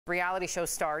Reality show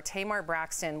star Tamar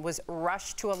Braxton was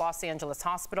rushed to a Los Angeles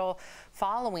hospital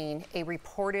following a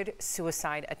reported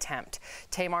suicide attempt.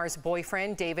 Tamar's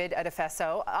boyfriend, David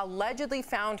Adefeso, allegedly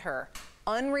found her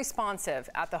unresponsive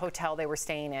at the hotel they were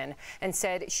staying in and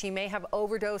said she may have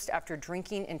overdosed after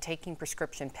drinking and taking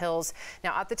prescription pills.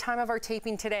 Now, at the time of our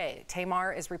taping today,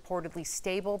 Tamar is reportedly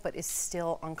stable but is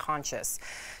still unconscious.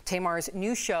 Tamar's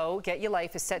new show, Get Your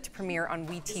Life, is set to premiere on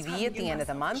WeTV at the end of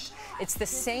the month. It's the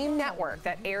same network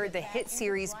that aired the hit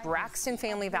series Braxton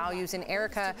Family Values. And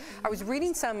Erica, I was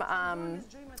reading some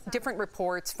different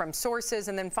reports from sources,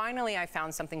 and then finally I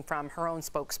found something from her own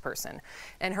spokesperson.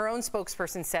 And her own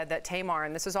spokesperson said that Tamar,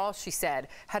 and this is all she said,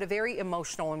 had a very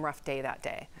emotional and rough day that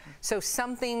day. So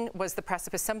something was the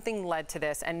precipice, something led to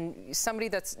this, and somebody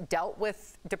that's dealt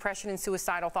with depression and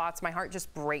suicidal thoughts, my heart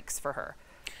just breaks for her.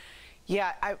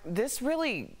 Yeah, this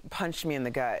really punched me in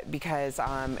the gut because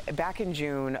back in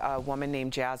June, a woman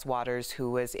named Jazz Waters,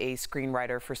 who was a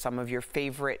screenwriter for some of your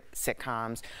favorite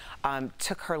sitcoms,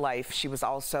 took her life. She was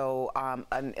also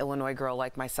an Illinois girl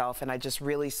like myself, and I just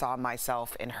really saw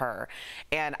myself in her.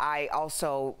 And I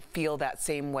also feel that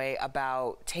same way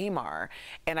about Tamar.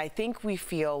 And I think we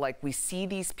feel like we see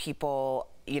these people,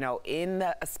 you know, in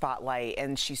the spotlight,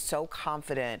 and she's so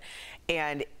confident,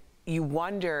 and you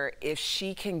wonder if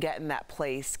she can get in that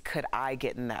place, could I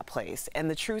get in that place? And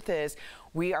the truth is,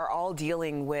 we are all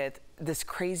dealing with this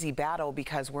crazy battle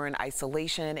because we're in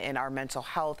isolation, and our mental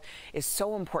health is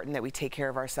so important that we take care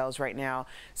of ourselves right now.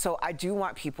 So I do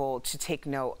want people to take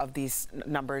note of these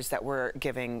numbers that we're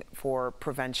giving for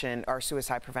prevention, our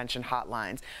suicide prevention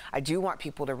hotlines. I do want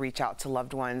people to reach out to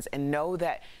loved ones and know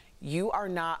that you are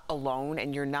not alone,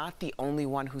 and you're not the only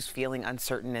one who's feeling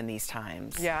uncertain in these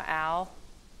times. Yeah, Al?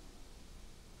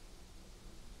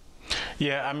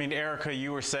 Yeah, I mean, Erica,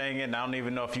 you were saying it, and I don't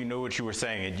even know if you knew what you were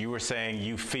saying. You were saying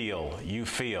you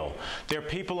feel. There are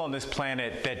people on this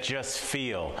planet that just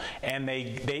feel, and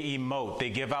they emote, they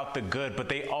give out the good, but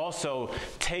they also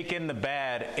take in the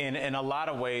bad in a lot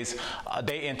of ways.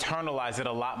 They internalize it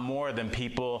a lot more than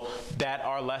people that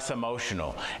are less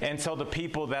emotional. And so the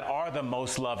people that are the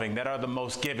most loving, that are the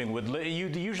most giving, you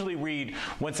usually read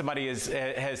when somebody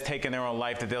has taken their own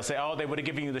life that they'll say, oh, they would have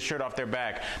given you the shirt off their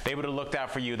back. They would have looked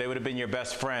out for you. They would have been your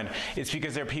best friend. It's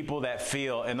because there are people that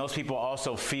feel, and those people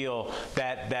also feel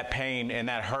that pain and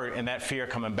that hurt and that fear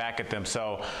coming back at them.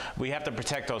 So we have to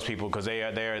protect those people because they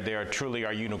are truly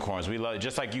our unicorns. We love,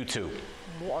 just like you too.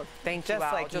 Well, thank you,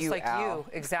 Al. Just like you,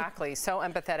 exactly. So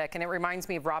empathetic, and it reminds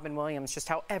me of Robin Williams, just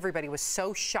how everybody was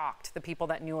so shocked, the people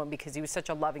that knew him, because he was such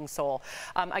a loving soul.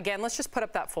 Again, let's just put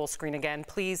up that full screen again,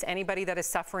 please. Anybody that is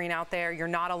suffering out there, you're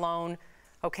not alone.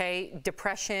 Okay,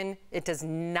 depression, it does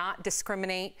not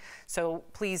discriminate. So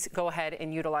please go ahead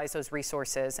and utilize those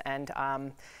resources, and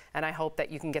I hope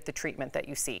that you can get the treatment that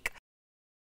you seek.